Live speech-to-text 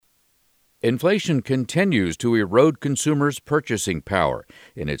Inflation continues to erode consumers' purchasing power.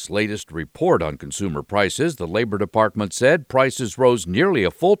 In its latest report on consumer prices, the Labor Department said prices rose nearly a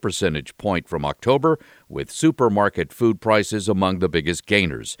full percentage point from October, with supermarket food prices among the biggest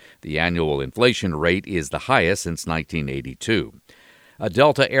gainers. The annual inflation rate is the highest since 1982. A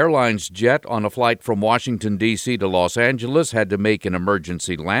Delta Airlines jet on a flight from Washington, D.C. to Los Angeles had to make an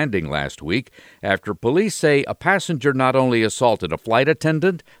emergency landing last week after police say a passenger not only assaulted a flight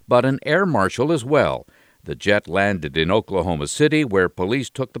attendant, but an air marshal as well. The jet landed in Oklahoma City, where police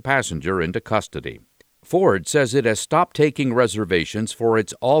took the passenger into custody. Ford says it has stopped taking reservations for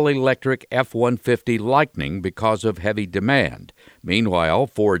its all-electric F-150 Lightning because of heavy demand. Meanwhile,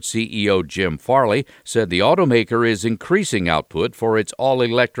 Ford CEO Jim Farley said the automaker is increasing output for its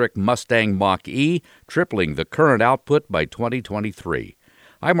all-electric Mustang Mach-E, tripling the current output by 2023.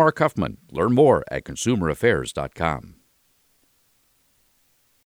 I'm Mark Huffman. Learn more at ConsumerAffairs.com.